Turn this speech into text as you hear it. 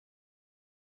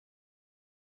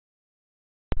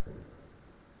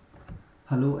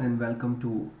Hello and welcome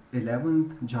to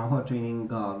 11th Java training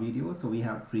video. So we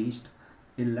have reached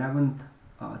 11th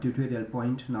tutorial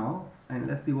point now, and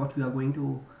let's see what we are going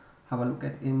to have a look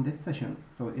at in this session.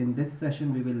 So in this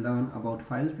session we will learn about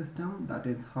file system, that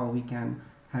is how we can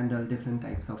handle different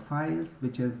types of files,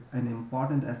 which is an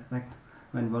important aspect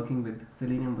when working with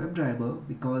Selenium WebDriver,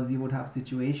 because you would have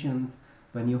situations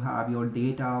when you have your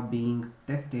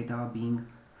test data being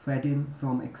fed in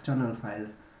from external files.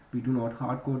 We do not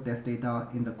hard code test data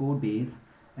in the code base,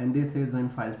 and this is when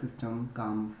file system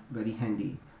comes very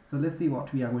handy. So let's see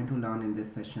what we are going to learn in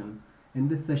this session. In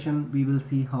this session we will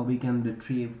see how we can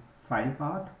retrieve file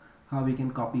path, how we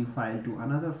can copy file to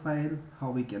another file,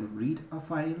 how we can read a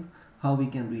file, how we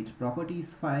can read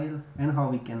properties file, and how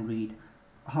we can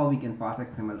parse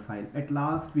XML file. At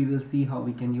last we will see how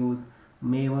we can use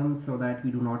maven so that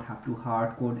we do not have to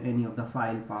hard code any of the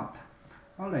file path.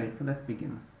 Alright, so let's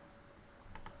begin.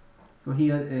 So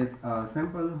here is a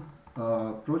sample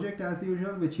project as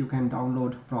usual, which you can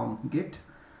download from Git.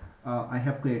 I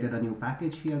have created a new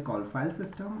package here called file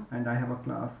system, and I have a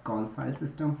class called file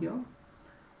system here.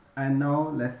 And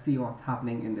now let's see what's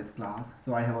happening in this class.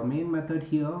 So I have a main method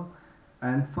here,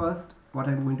 and first what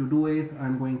I'm going to do is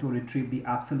I'm going to retrieve the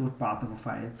absolute path of a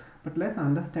file. But let's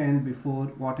understand before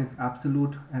what is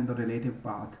absolute and the relative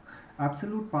path.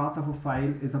 Absolute path of a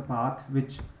file is a path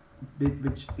which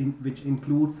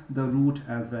includes the root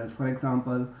as well. For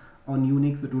example, on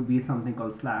Unix it would be something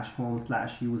called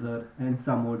 /home/user and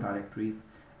some more directories,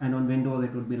 and on Windows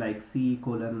it would be like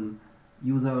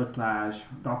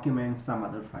C:/user/document some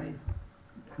other file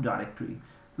directory.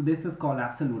 So this is called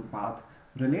absolute path.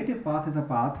 Relative path is a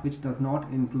path which does not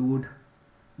include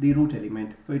the root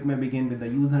element, so it may begin with the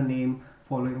username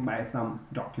followed by some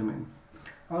documents.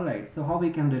 Alright, so how we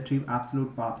can retrieve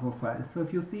absolute path of a file. So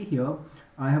if you see here,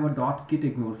 I have a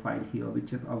 .gitignore file here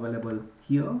which is available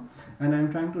here, and I'm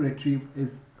trying to retrieve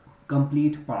its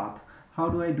complete path. How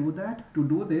do I do that? To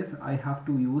do this I have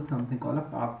to use something called a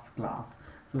paths class.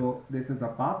 So this is the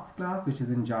paths class which is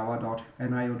in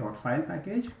java.nio.file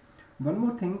package. One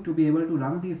more thing, to be able to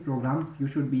run these programs you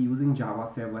should be using Java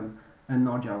 7 and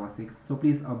not Java 6. So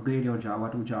please upgrade your Java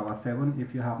to Java 7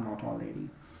 if you have not already.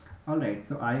 Alright,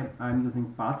 so I'm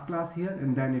using path class here,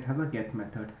 and then it has a get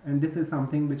method, and this is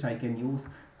something which I can use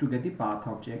to get the path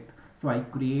object. So I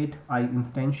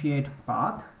instantiate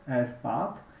path as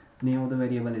path, name of the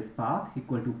variable is path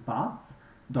equal to paths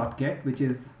dot get, which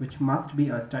must be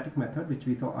a static method, which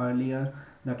we saw earlier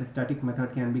that a static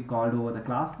method can be called over the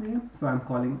class name. So I'm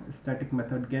calling static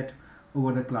method get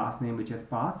over the class name, which is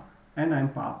paths, and I'm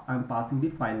passing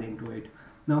the file name to it.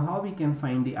 Now how we can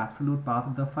find the absolute path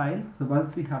of the file? So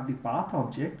once we have the path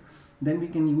object, then we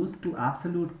can use to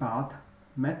absolute path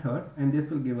method, and this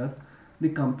will give us the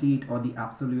complete or the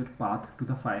absolute path to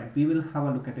the file. We will have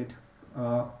a look at it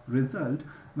result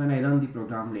when I run the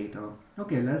program later.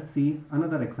 Okay, let's see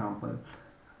another example.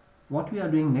 What we are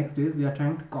doing next is we are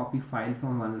trying to copy file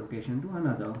from one location to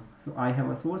another. So I have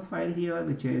a source file here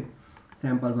which is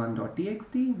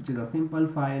sample1.txt, which is a simple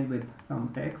file with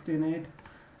some text in it,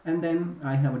 and then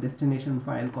I have a destination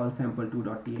file called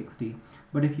sample2.txt.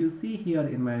 But if you see here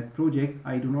in my project,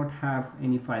 I do not have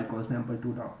any file called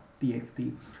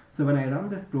sample2.txt. So when I run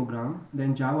this program,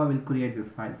 then Java will create this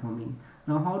file for me.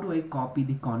 Now how do I copy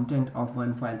the content of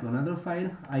one file to another file?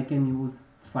 I can use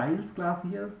files class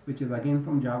here, which is again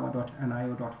from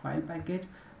java.nio.file package,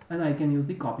 and I can use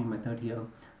the copy method here.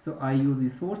 So I use the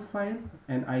source file,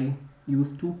 and I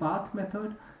use toPath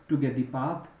method to get the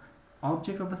path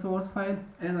object of the source file,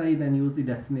 and I then use the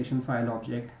destination file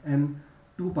object and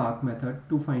toPath method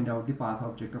to find out the path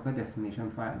object of the destination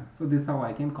file. So this is how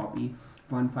I can copy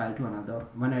one file to another.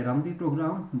 When I run the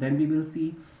program, then we will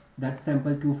see that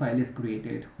sample2 file is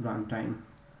created runtime.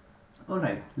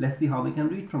 Alright, let's see how we can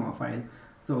read from a file.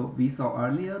 So we saw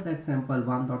earlier that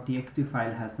sample1.txt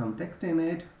file has some text in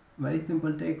it, very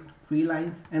simple text, 3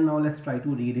 lines, and now let's try to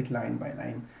read it line by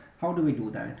line. How do we do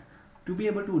that? To be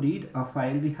able to read a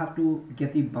file, we have to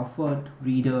get the buffered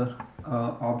reader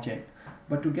object.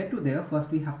 But to get to there,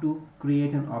 first we have to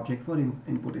create an object for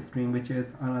input stream, which is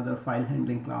another file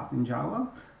handling class in Java.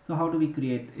 So how do we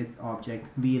create its object?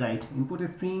 We write input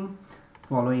stream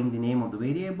following the name of the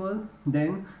variable.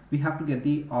 Then we have to get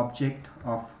the object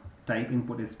of type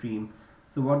input stream.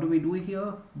 So what do we do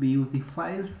here? We use the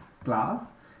files class,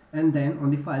 and then on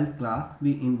the files class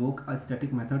we invoke a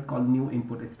static method called new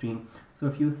input stream. So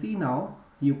if you see now,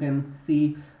 you can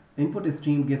see input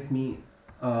stream gives me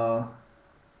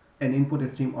an input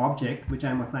stream object which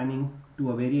I am assigning to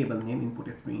a variable name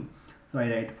input stream. So I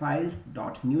write files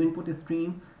dot new input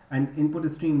stream, and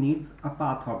input stream needs a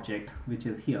path object, which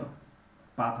is here,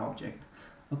 path object.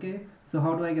 Okay, So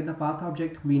how do I get the path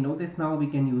object? We know this now. We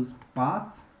can use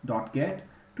paths.get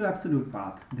to absolute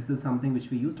path. This is something which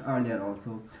we used earlier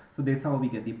also. So this is how we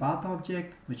get the path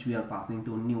object, which we are passing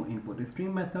to new input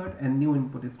stream method, and new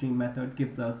input stream method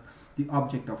gives us the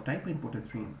object of type input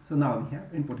stream. So now we have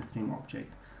input stream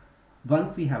object.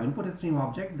 Once we have input stream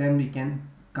object, then we can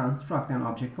construct an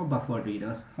object for buffered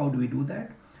reader. How do we do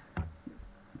that?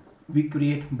 We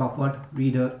create buffered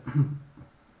reader.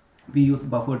 We use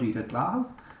buffered reader class,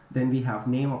 then we have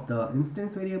name of the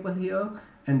instance variable here,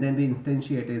 and then we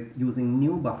instantiate it using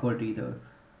new buffered reader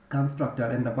constructor,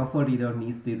 and the buffer reader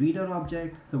needs the reader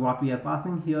object. So what we are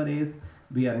passing here is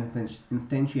we are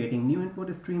instantiating new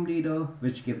input stream reader,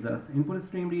 which gives us input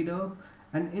stream reader,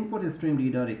 and input stream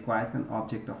reader requires an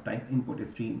object of type input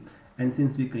stream, and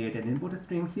since we created input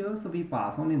stream here, so we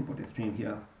pass on input stream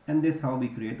here, and this is how we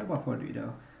create the buffer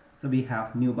reader. So we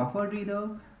have new buffer reader,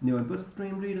 new input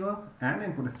stream reader, and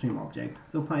input stream object.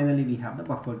 So finally we have the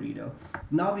buffer reader.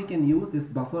 Now we can use this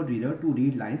buffer reader to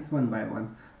read lines one by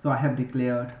one. So I have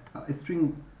declared a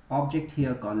string object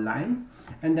here called line,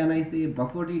 and then I say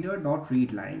buffer reader dot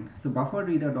read line. So buffer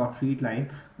reader dot read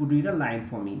line would read a line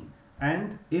for me,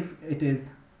 and if it is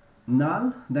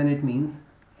null, then it means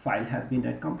file has been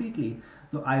read completely.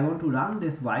 So I want to run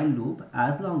this while loop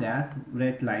as long as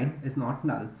read line is not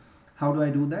null. How do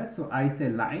I do that? So I say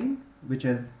line, which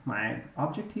is my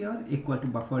object here, equal to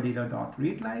buffer reader dot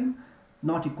read line,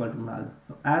 not equal to null.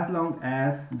 So as long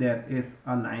as there is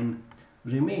a line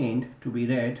remained to be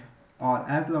read, or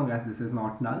as long as this is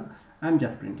not null, I'm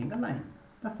just printing a line.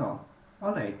 That's all.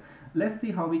 Alright, let's see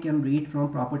how we can read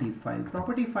from properties file.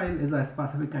 Property file is a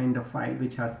specific kind of file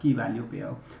which has key value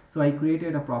pair. So I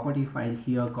created a property file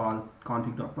here called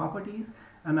config.properties,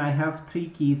 and I have three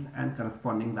keys and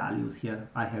corresponding values here.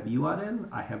 I have URL,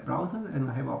 I have browser, and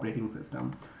I have operating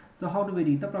system. So how do we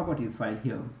read the properties file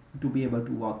here? To be able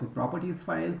to work with properties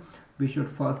file, we should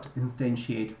first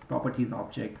instantiate properties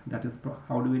object. That is,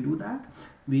 how do we do that?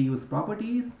 We use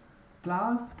properties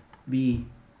class, we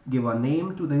give a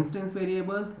name to the instance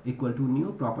variable equal to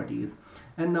new properties,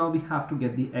 and now we have to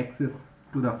get the access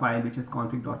to the file, which is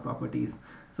config.properties.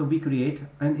 So we create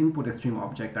an input stream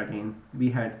object again. We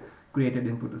had created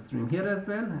input stream here as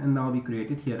well, and now we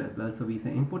create it here as well. So we say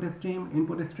input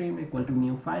stream equal to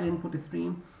new file input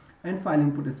stream, and file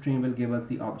input stream will give us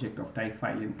the object of type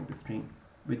file input stream,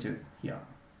 which is here,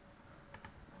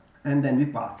 and then we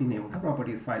pass the name of the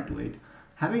properties file to it.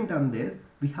 Having done this,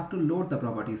 we have to load the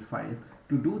properties file.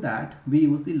 To do that, we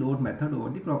use the load method over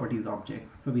the properties object.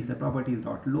 So we say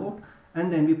properties.load,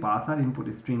 and then we pass our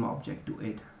input stream object to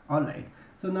it. Alright,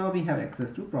 so now we have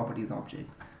access to properties object.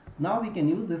 Now we can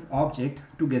use this object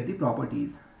to get the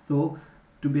properties. So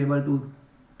to be able to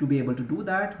do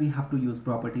that, we have to use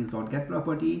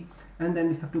properties.getProperty, and then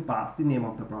we have to pass the name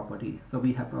of the property. So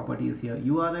we have properties here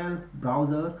URL,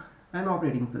 browser, and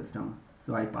operating system.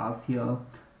 So I pass here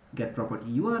get property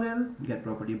URL, get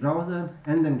property browser,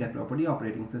 and then get property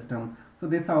operating system. So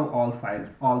this is how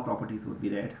all properties would be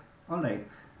read. Alright,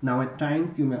 now at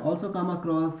times you may also come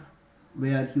across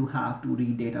where you have to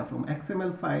read data from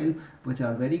XML file, which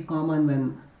are very common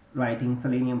when writing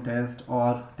Selenium test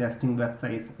or testing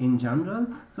websites in general.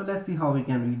 So let's see how we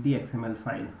can read the XML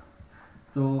file.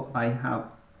 So I have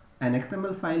an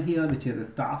XML file here, which is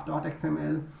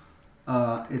staff.xml.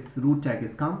 Its root tag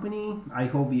is company. I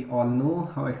hope we all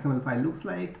know how XML file looks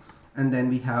like. And then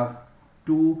we have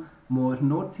two more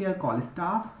nodes here called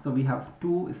staff. So we have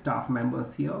two staff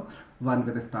members here, one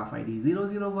with staff ID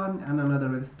 001 and another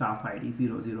with staff ID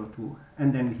 002.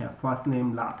 And then we have first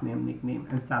name, last name, nickname,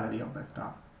 and salary of the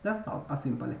staff. That's all, a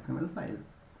simple XML file.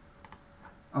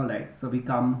 Alright, so we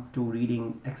come to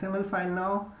reading XML file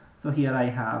now. So here I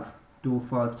have to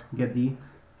first get the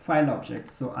file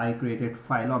object. So I created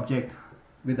file object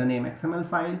with the name XML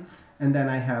file, and then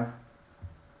I have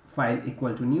file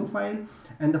equal to new file,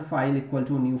 and the file equal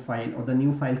to new file, or the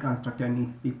new file constructor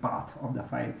needs the path of the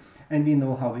file, and we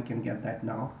know how we can get that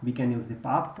now. We can use the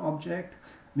path object,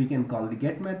 we can call the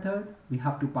get method, we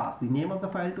have to pass the name of the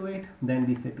file to it, then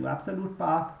we say to absolute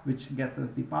path, which gets us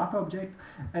the path object,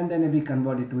 and then if we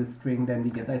convert it to a string, then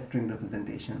we get a string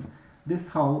representation. This is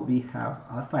how we have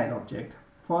our file object.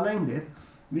 Following this,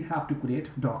 we have to create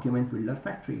document builder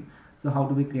factory. So how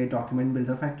do we create document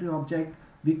builder factory object?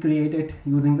 We create it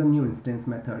using the new instance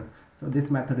method. So this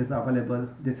method is available.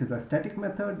 This is a static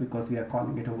method because we are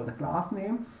calling it over the class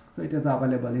name. So it is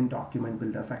available in document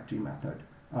builder factory method.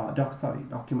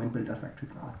 Document builder factory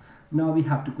class. Now we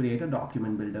have to create a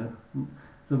document builder.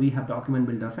 So we have document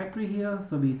builder factory here.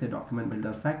 So we say document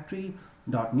builder factory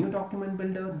dot new document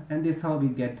builder, and this is how we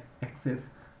get access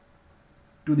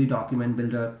to the document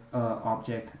builder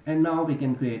object, and now we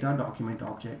can create our document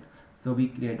object. So we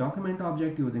create document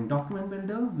object using document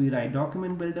builder. We write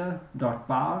document builder dot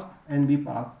parse, and we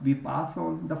pass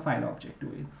on the file object to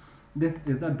it. This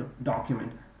is the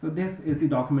document. So this is the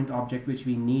document object which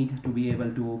we need to be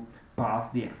able to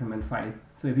pass the XML file.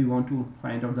 So if we want to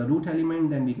find out the root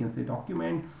element, then we can say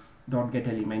document dot get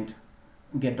element,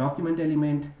 get document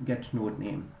element, get node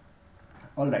name.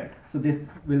 Alright, so this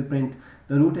will print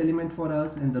the root element for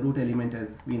us, and the root element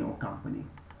is, we know, company.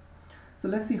 So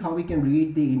let's see how we can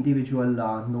read the individual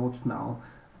nodes now.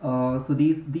 So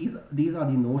these are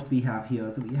the nodes we have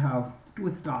here. So we have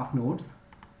two staff nodes.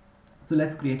 So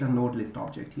let's create a node list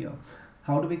object here.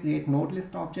 How do we create node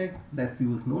list object? Let's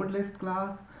use node list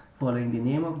class following the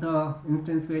name of the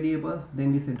instance variable.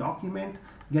 Then we say document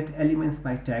get elements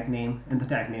by tag name, and the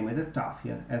tag name is a staff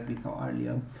here, as we saw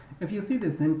earlier. If you see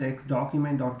the syntax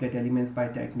document.get elements by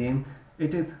tag name,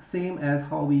 it is same as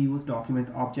how we use document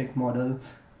object model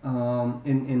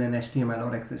in an HTML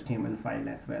or XHTML file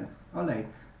as well. Alright,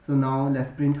 so now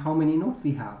let's print how many nodes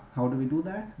we have. How do we do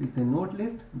that? We say node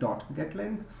list dot get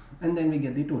length, and then we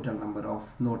get the total number of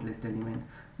node list element.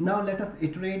 Now let us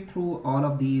iterate through all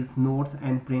of these nodes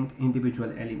and print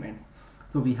individual elements.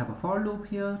 So we have a for loop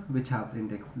here which has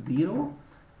index 0,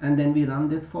 and then we run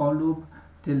this for loop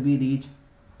till we reach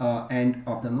end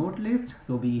of the node list.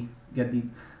 So we get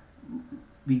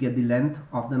the length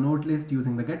of the node list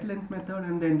using the get length method,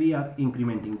 and then we are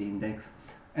incrementing the index.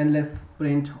 And let's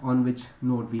print on which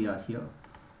node we are here.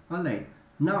 Alright,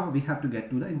 now we have to get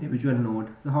to the individual node.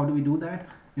 So how do we do that?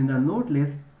 In the node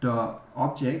list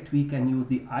object, we can use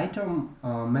the item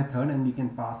method, and we can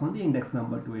pass on the index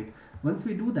number to it. Once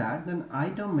we do that, then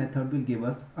item method will give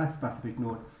us a specific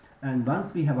node. And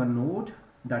once we have a node,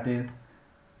 that is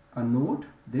a node,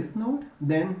 this node,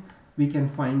 then we can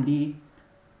find the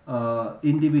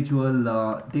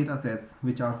individual data sets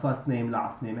which are first name,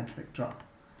 last name, etc.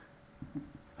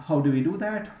 How do we do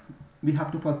that? We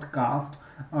have to first cast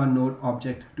our node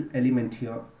object to element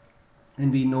here,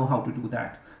 and we know how to do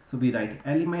that. So we write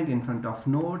element in front of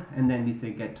node, and then we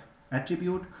say get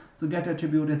attribute. So get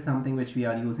attribute is something which we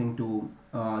are using to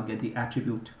get the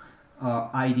attribute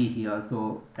ID here.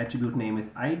 So attribute name is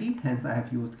ID, hence I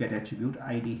have used get attribute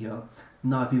ID here.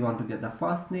 Now if we want to get the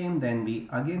first name, then we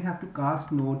again have to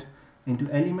cast node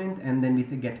into element, and then we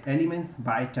say get elements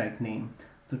by tag name.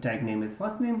 So tag name is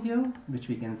first name here, which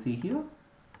we can see here.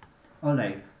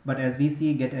 Alright, but as we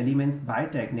see, get elements by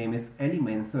tag name is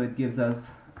elements, so it gives us,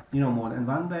 more than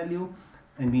one value,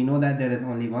 and we know that there is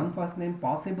only one first name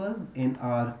possible in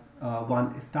our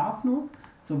one staff node.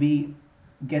 So we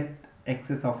get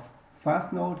access of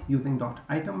first node using dot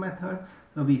item method.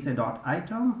 So we say dot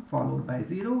item followed by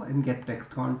 0 and get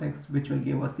text context, which will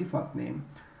give us the first name.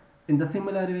 In the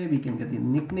similar way, we can get the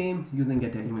nickname using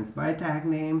get elements by tag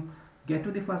name, get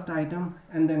to the first item,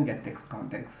 and then get text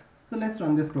context. So let's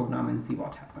run this program and see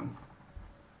what happens.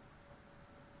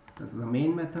 This is the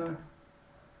main method.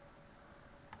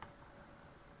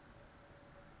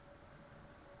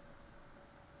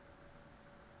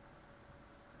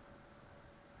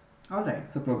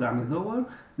 Alright, so program is over.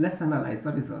 Let's analyze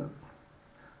the results.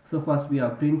 So first we are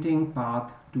printing path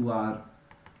to our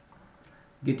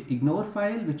get ignore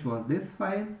file, which was this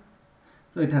file.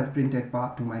 So it has printed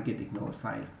path to my get ignore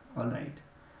file. Alright,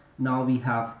 now we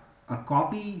have a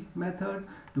copy method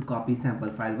to copy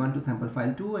sample file 1 to sample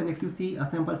file 2, and if you see, a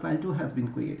sample file 2 has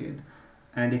been created,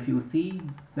 and if you see,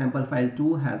 sample file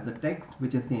 2 has the text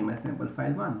which is same as sample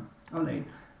file 1. Alright,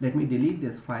 let me delete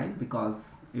this file, because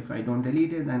if I don't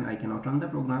delete it, then I cannot run the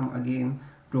program again.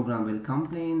 Program will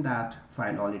complain that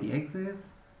file already exists,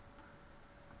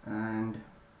 and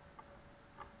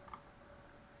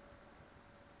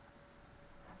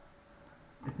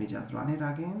let me just run it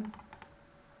again.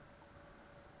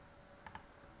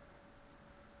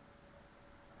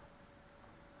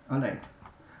 Alright,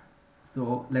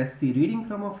 so let's see reading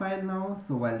from a file now.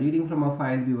 So while reading from a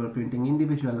file, we were printing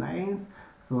individual lines.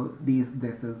 So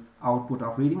this is output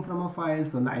of reading from a file.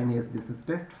 So line is, this is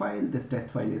test file. This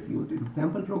test file is used in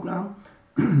sample program.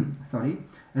 Sorry,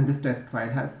 and this test file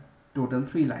has total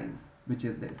 3 lines, which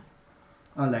is this.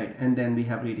 Alright, and then we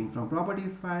have reading from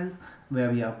properties files,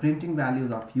 where we are printing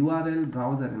values of URL,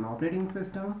 browser, and operating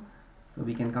system. So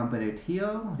we can compare it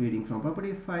here. Reading from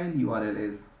properties file, URL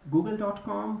is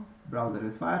google.com, browser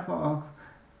is Firefox.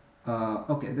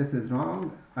 Okay, this is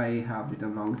wrong. I have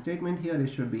written wrong statement here.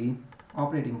 It should be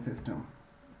operating system.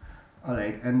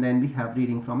 Alright, and then we have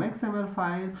reading from XML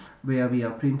file, where we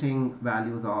are printing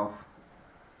values of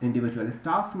individual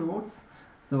staff nodes.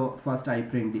 So first I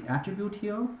print the attribute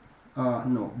here.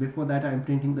 No, before that I'm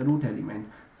printing the root element.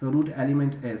 So root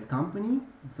element is company,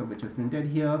 so which is printed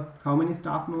here. How many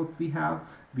staff nodes we have?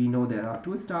 We know there are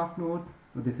 2 staff nodes,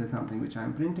 so this is something which I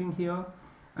am printing here.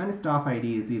 And staff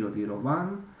ID is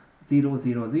 001,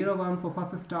 0001 for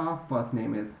first staff. First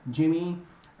name is Jimmy,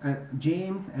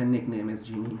 James, and nickname is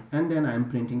Jimmy. And then I am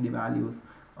printing the values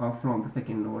from the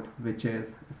second node, which is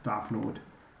staff node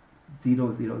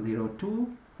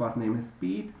 0002. First name is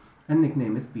Pete and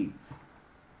nickname is Pete's.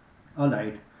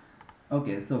 Alright,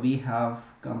 okay, so we have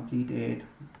completed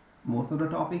most of the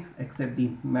topics except the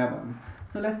maven.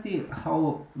 So let's see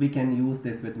how we can use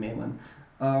this with maven.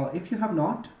 If you have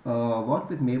not worked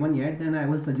with maven yet, then I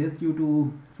will suggest you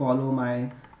to follow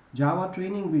my Java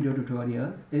training video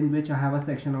tutorial, in which I have a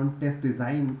section on test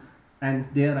design, and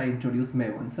there I introduce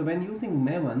maven. So when using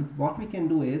maven, what we can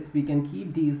do is we can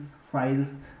keep these files,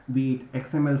 be it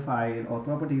XML file or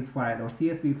properties file or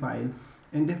CSV file,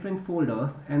 in different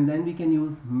folders, and then we can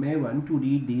use maven to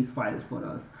read these files for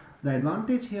us. The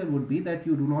advantage here would be that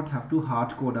you do not have to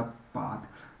hard code a path,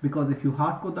 because if you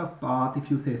hard code the path,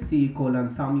 if you say C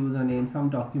colon some username, some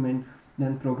document,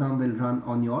 then program will run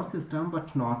on your system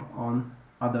but not on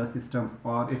other systems,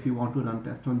 or if you want to run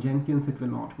test on Jenkins, it will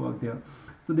not work there.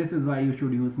 So this is why you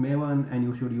should use maven, and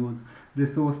you should use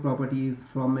resource properties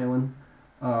from maven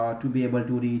to be able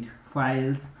to read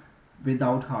files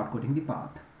without hard coding the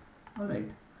path.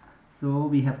 Alright, so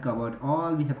we have covered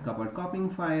copying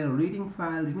file, reading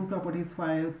properties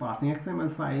file, parsing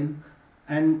XML file,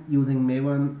 and using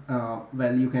maven.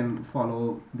 Well, you can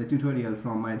follow the tutorial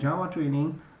from my Java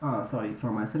training,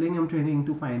 from my Selenium training,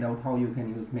 to find out how you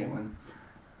can use maven.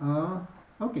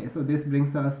 Okay, so this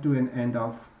brings us to an end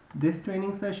of this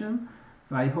training session.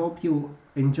 So I hope you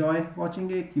enjoy watching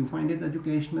it, you find it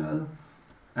educational,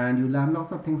 and you learn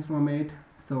lots of things from it.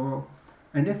 So,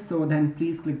 and if so, then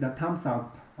please click the thumbs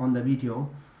up on the video.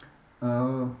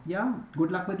 Yeah,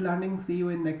 good luck with learning. See you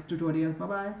in next tutorial. Bye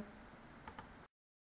bye.